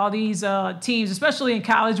mean, you got all these teams, especially in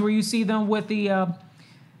college, where you see them with the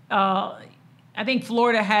I think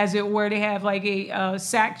Florida has it where they have like a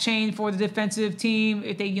sack chain for the defensive team.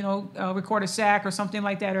 If they, record a sack or something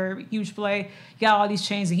like that or a huge play, you got all these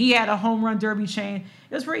chains. And he had a home run derby chain.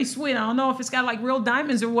 It was pretty sweet. I don't know if it's got like real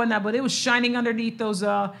diamonds or whatnot, but it was shining underneath those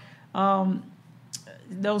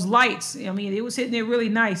lights. I mean, it was hitting it really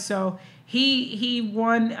nice. So he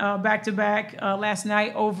won back-to-back last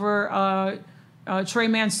night over Trey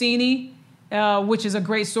Mancini, which is a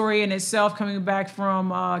great story in itself, coming back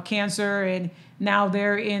from cancer, and now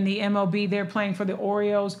they're in the MLB. They're playing for the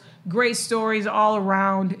Orioles. Great stories all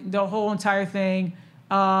around, the whole entire thing.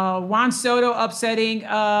 Juan Soto upsetting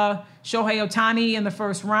Shohei Ohtani in the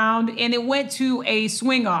first round, and it went to a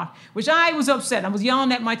swing-off, which I was upset. I was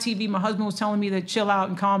yelling at my TV. My husband was telling me to chill out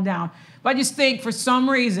and calm down. But I just think for some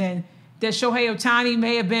reason that Shohei Ohtani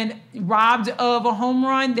may have been robbed of a home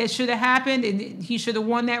run that should have happened, and he should have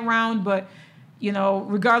won that round. But,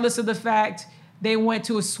 regardless of the fact, they went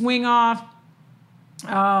to a swing-off,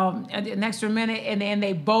 an extra minute, and then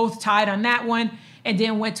they both tied on that one, and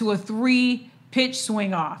then went to a 3-pitch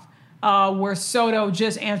swing-off where Soto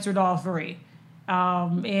just answered all 3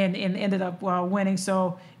 and ended up winning.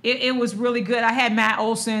 So it was really good. I had Matt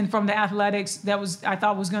Olson from the Athletics I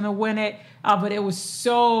thought was going to win it, but it was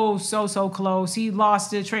so close. He lost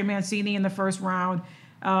to Trey Mancini in the first round.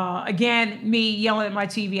 Again, me yelling at my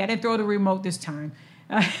TV. I didn't throw the remote this time.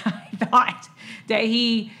 I thought that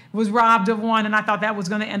he was robbed of one, and I thought that was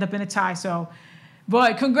going to end up in a tie.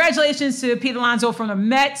 But congratulations to Pete Alonso from the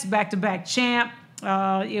Mets, back-to-back champ.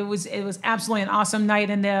 It was absolutely an awesome night,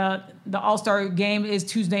 and the All-Star game is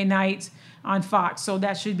Tuesday night on Fox, so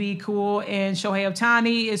that should be cool. And Shohei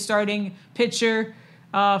Ohtani is starting pitcher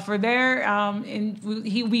for there, and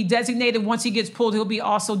he'll be designated once he gets pulled. He'll be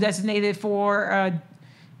also designated for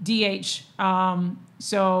DH,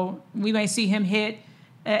 so we may see him hit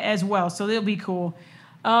as well. So it'll be cool.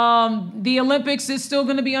 The Olympics is still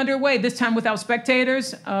going to be underway, this time without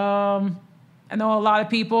spectators. I know a lot of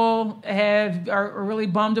people are really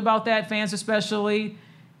bummed about that, fans especially,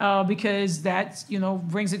 because that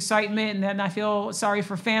brings excitement, and then I feel sorry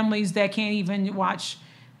for families that can't even watch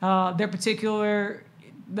their particular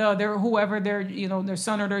whoever their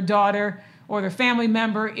son or their daughter or their family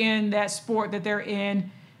member in that sport that they're in.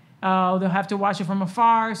 They'll have to watch it from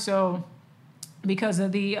afar. So because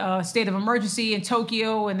of the state of emergency in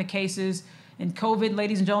Tokyo and the cases and COVID,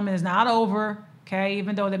 ladies and gentlemen, is not over. Okay,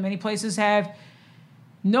 even though that many places have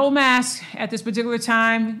no mask at this particular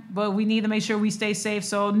time, but we need to make sure we stay safe.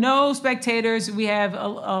 So no spectators. We have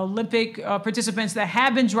Olympic participants that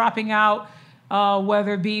have been dropping out,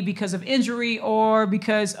 whether it be because of injury or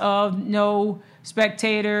because of no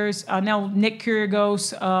spectators. Now Nick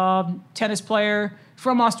Kyrgios, tennis player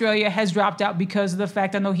from Australia, has dropped out because of the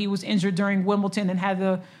fact, I know he was injured during Wimbledon and had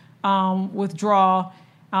to withdraw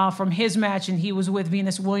from his match, and he was with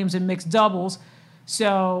Venus Williams in mixed doubles.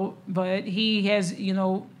 So, but he has,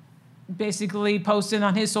 basically posted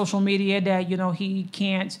on his social media that, he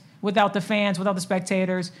can't, without the fans, without the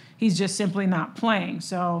spectators, he's just simply not playing.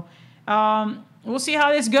 So, we'll see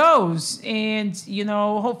how this goes. And,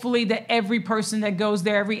 hopefully that every person that goes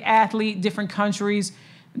there, every athlete, different countries,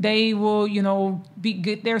 they will, be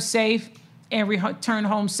good. They're safe and return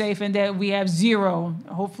home safe, and that we have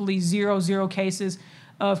hopefully zero cases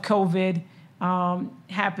of COVID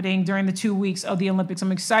happening during the 2 weeks of the Olympics.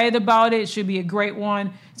 I'm excited about it. It should be a great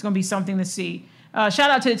one. It's going to be something to see.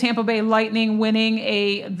 Shout out to the Tampa Bay Lightning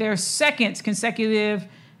winning their second consecutive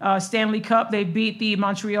Stanley Cup. They beat the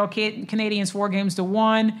Montreal Canadiens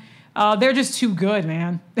 4-1. They're just too good,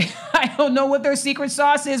 man. I don't know what their secret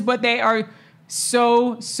sauce is, but they are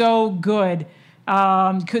so good.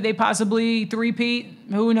 Could they possibly three-peat?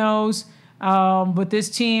 Who knows? But this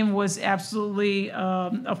team was absolutely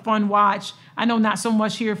a fun watch. I know not so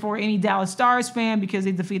much here for any Dallas Stars fan because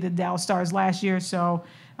they defeated the Dallas Stars last year. So,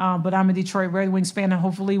 but I'm a Detroit Red Wings fan, and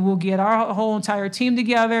hopefully we'll get our whole entire team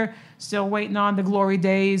together. Still waiting on the glory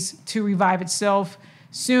days to revive itself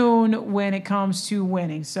soon when it comes to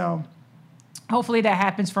winning. So hopefully that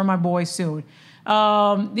happens for my boys soon. The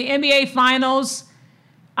NBA Finals,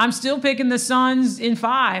 I'm still picking the Suns in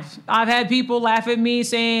 5. I've had people laugh at me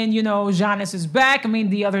saying, Giannis is back. I mean,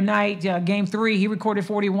 the other night, Game 3, he recorded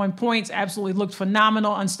 41 points, absolutely looked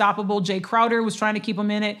phenomenal, unstoppable. Jay Crowder was trying to keep him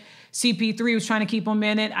in it. CP3 was trying to keep him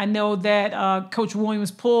in it. I know that Coach Williams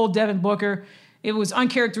pulled Devin Booker. It was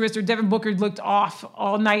uncharacteristic. Devin Booker looked off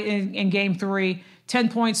all night in Game 3. 10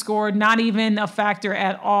 points scored, not even a factor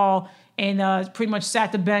at all, and pretty much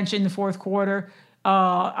sat the bench in the fourth quarter.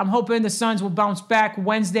 I'm hoping the Suns will bounce back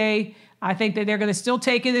Wednesday. I think that they're going to still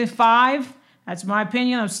take it in 5. That's my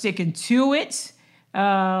opinion. I'm sticking to it.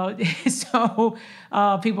 So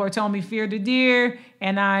people are telling me fear the deer,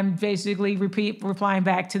 and I'm basically replying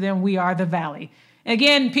back to them, we are the Valley.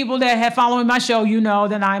 Again, people that have following my show, you know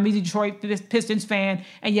that I'm a Detroit Pistons fan.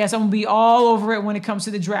 And yes, I'm going to be all over it when it comes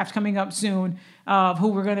to the draft coming up soon of who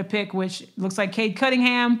we're going to pick, which looks like Cade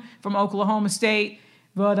Cunningham from Oklahoma State.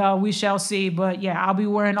 But we shall see. But yeah, I'll be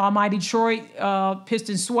wearing all my Detroit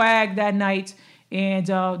Pistons swag that night. And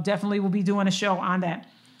definitely will be doing a show on that.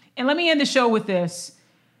 And let me end the show with this.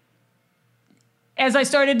 As I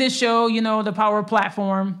started this show, you know, the Power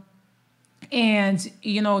Platform, and,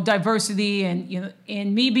 you know, diversity, and, you know,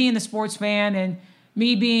 and me being a sports fan, and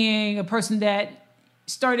me being a person that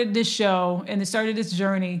started this show and started this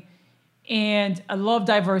journey, and I love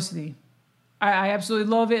diversity. I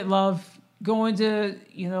absolutely love it. Love going to,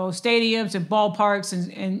 you know, stadiums and ballparks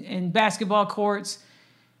and basketball courts,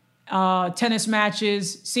 tennis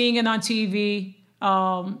matches, seeing it on TV,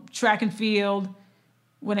 track and field.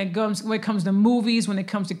 When it comes to movies, when it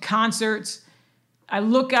comes to concerts, I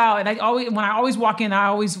look out, and when I always walk in, I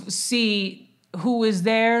always see who is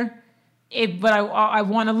there. But I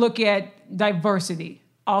want to look at diversity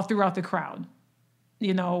all throughout the crowd.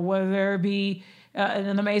 You know, whether it be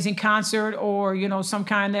an amazing concert, or, you know, some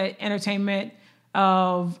kind of entertainment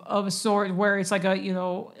of a sort where it's like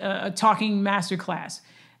a talking master class.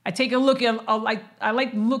 I take a look at I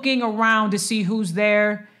like looking around to see who's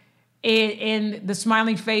there, in the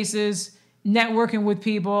smiling faces, networking with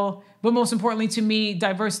people. But most importantly to me,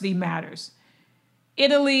 diversity matters.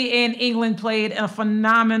 Italy and England played a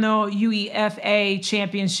phenomenal UEFA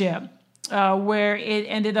championship, where it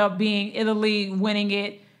ended up being Italy winning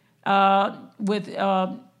it with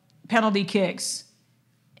penalty kicks.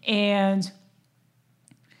 And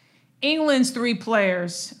England's three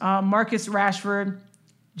players, Marcus Rashford,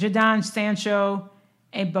 Jadon Sancho,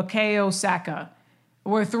 and Bukayo Saka,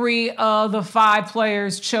 were three of the five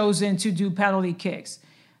players chosen to do penalty kicks.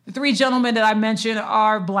 The three gentlemen that I mentioned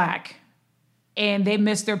are black, and they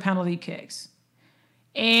missed their penalty kicks.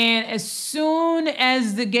 And as soon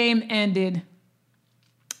as the game ended,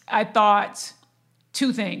 I thought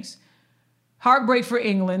two things. Heartbreak for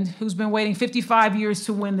England, who's been waiting 55 years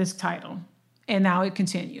to win this title, and now it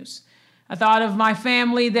continues. I thought of my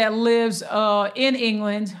family that lives in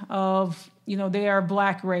England, they are a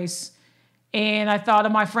black race. And I thought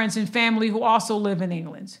of my friends and family who also live in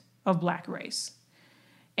England, of black race.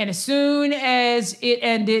 And as soon as it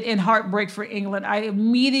ended in heartbreak for England, I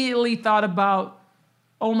immediately thought about,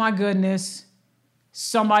 oh my goodness,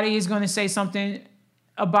 somebody is going to say something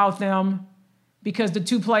about them, because the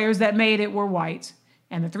two players that made it were white,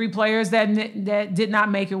 and the three players that did not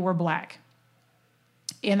make it were black.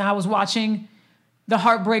 And I was watching the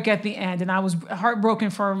heartbreak at the end, and I was heartbroken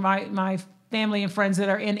for my family and friends that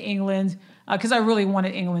are in England, because I really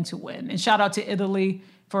wanted England to win. And shout out to Italy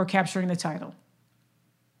for capturing the title.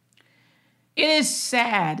 It is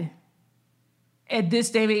sad in this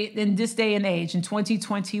day and age, in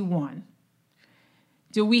 2021,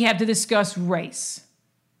 do we have to discuss race.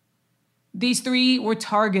 These three were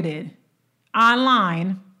targeted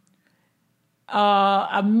online.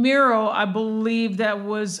 A mural, I believe, that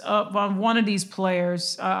was up on one of these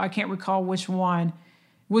players, I can't recall which one,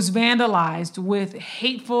 was vandalized with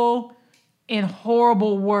hateful and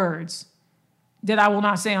horrible words that I will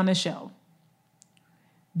not say on this show,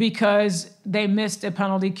 because they missed a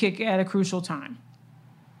penalty kick at a crucial time.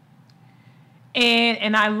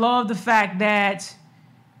 And I love the fact that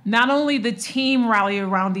not only the team rallied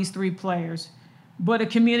around these three players, but a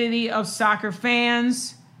community of soccer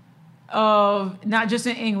fans, of not just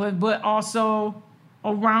in England, but also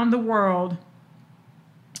around the world,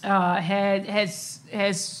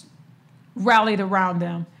 has rallied around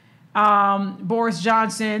them. Boris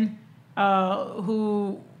Johnson,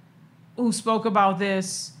 who spoke about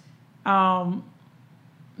this,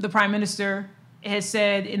 the Prime Minister, has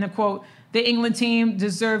said in a quote, "The England team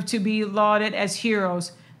deserve to be lauded as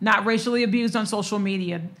heroes, not racially abused on social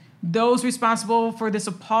media. Those responsible for this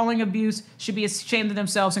appalling abuse should be ashamed of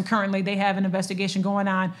themselves." And currently they have an investigation going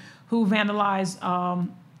on who vandalized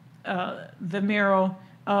the mural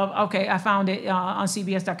of, I found it on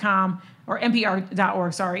CBS.com, or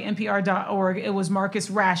NPR.org, NPR.org. It was Marcus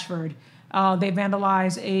Rashford. They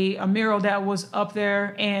vandalized a mural that was up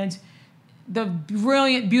there, and the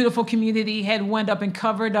brilliant, beautiful community had went up and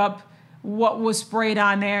covered up what was sprayed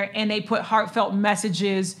on there, and they put heartfelt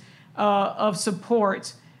messages of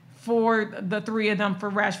support for the three of them,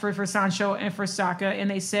 for Rashford, for Sancho, and for Saka.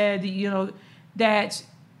 And they said, that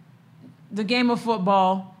the game of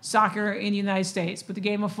football, soccer in the United States, but the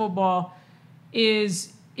game of football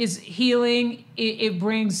is healing. It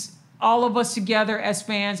brings all of us together as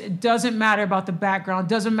fans. It doesn't matter about the background,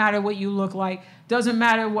 doesn't matter what you look like, doesn't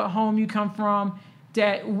matter what home you come from,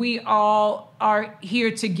 that we all are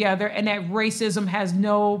here together and that racism has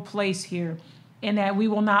no place here, and that we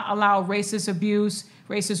will not allow racist abuse,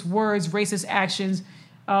 racist words, racist actions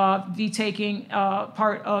be taking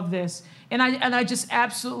part of this. And I just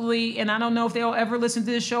absolutely, and I don't know if they'll ever listen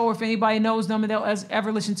to this show or if anybody knows them and they'll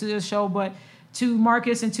ever listen to this show, but to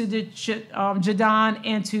Marcus and to Jadon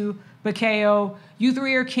and to Bakeo, you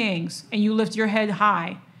three are kings and you lift your head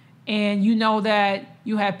high. And you know that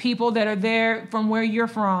you have people that are there from where you're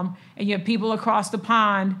from, and you have people across the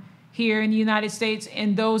pond here in the United States,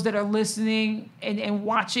 and those that are listening and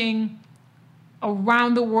watching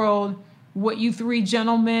around the world what you three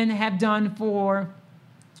gentlemen have done for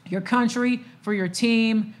your country, for your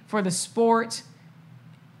team, for the sport.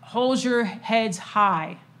 Hold your heads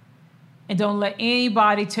high. And don't let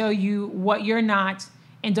anybody tell you what you're not.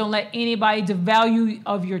 And don't let anybody devalue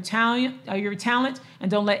of your talent,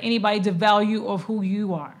 and don't let anybody devalue of who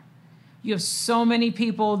you are. You have so many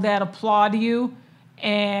people that applaud you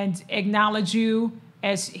and acknowledge you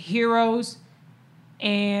as heroes.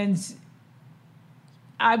 And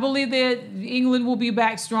I believe that England will be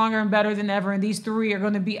back stronger and better than ever. And these three are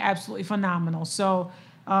going to be absolutely phenomenal. So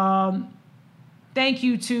thank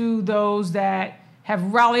you to those that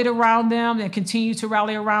have rallied around them and continue to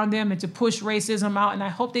rally around them and to push racism out. And I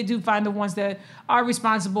hope they do find the ones that are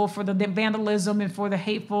responsible for the vandalism and for the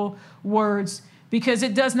hateful words, because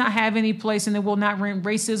it does not have any place and it will not win.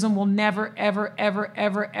 Racism will never, ever, ever,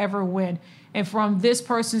 ever, ever win. And from this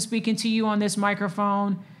person speaking to you on this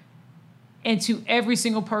microphone and to every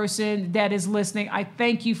single person that is listening, I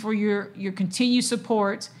thank you for your continued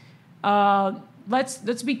support.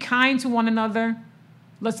 Let's be kind to one another.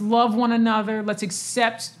 Let's love one another. Let's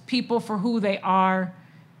accept people for who they are.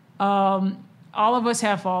 All of us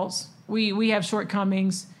have faults. We have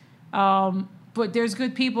shortcomings. But there's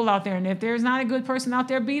good people out there. And if there's not a good person out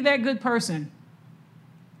there, be that good person.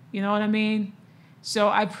 You know what I mean? So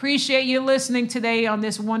I appreciate you listening today on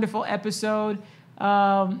this wonderful episode.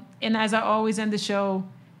 And as I always end the show,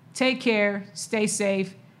 take care, stay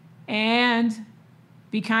safe, and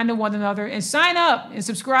be kind to one another, and sign up and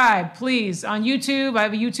subscribe, please, on YouTube. I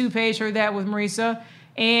have a YouTube page, Heard That with Marisa,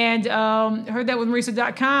 and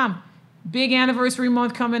heardthatwithmarisa.com. Big anniversary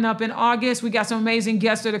month coming up in August. We got some amazing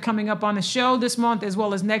guests that are coming up on the show this month as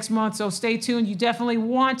well as next month, so stay tuned. You definitely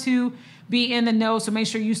want to be in the know, so make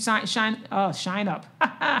sure you shine up.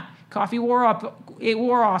 Coffee wore up. It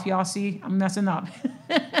wore off, y'all. See, I'm messing up.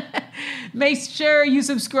 Make sure you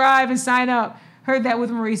subscribe and sign up.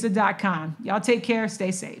 HeardThatWithMarisa.com. Y'all take care. Stay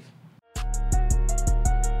safe.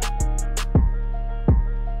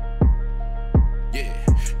 Yeah,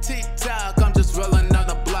 TikTok, I'm just rolling on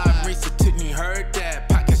the block. Marisa took me, heard that.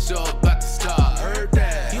 Podcast show about to start. Heard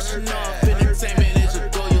that. You should know if entertainment is your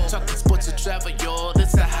goal. You talking sports or travel, yo.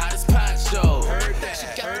 This the hottest pod show. Heard that. She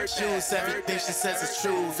got the juice. Everything she says is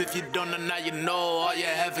truth. If you don't know, now you know. All you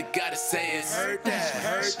ever gotta say is heard that.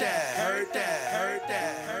 Heard that. Heard that. Heard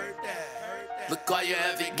that. Heard that. Look, all you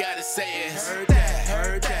ever gotta say is heard that,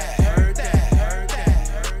 heard that, heard that, heard that,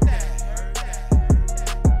 heard that, heard that.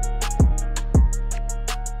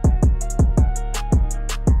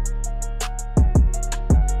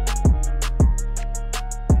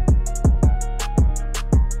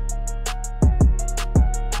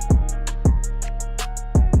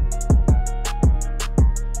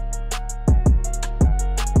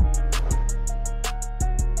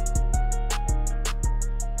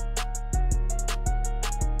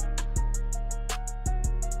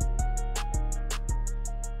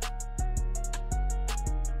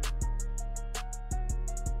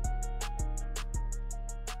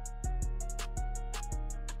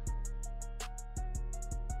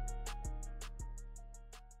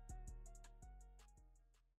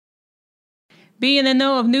 Be in the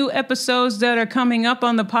know of new episodes that are coming up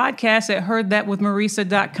on the podcast at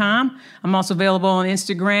heardthatwithmarisa.com. I'm also available on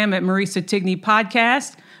Instagram at Marisa Tigney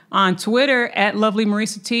Podcast, on Twitter at Lovely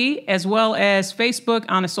Marisa T, as well as Facebook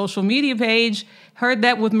on a social media page, Heard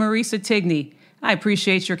That with Marisa Tigney. I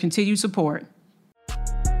appreciate your continued support.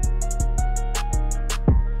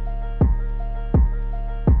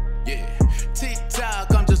 Yeah,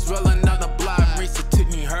 TikTok, I'm just rolling on the block. Marisa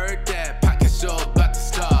Tigney, heard that. Podcast show about to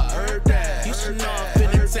start. Heard that. You should know if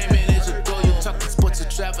entertainment is your goal. You talking sports or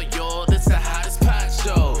travel, yo. This the hottest pod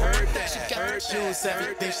show. Heard that. She got the juice.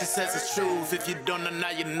 Everything she says is truth. If you don't know, now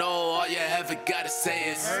you know. All you ever gotta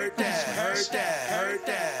say is heard that. Heard that. Heard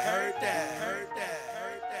that. Heard that. Heard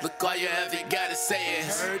that. Look, all you ever gotta say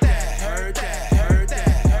is heard that. Heard that.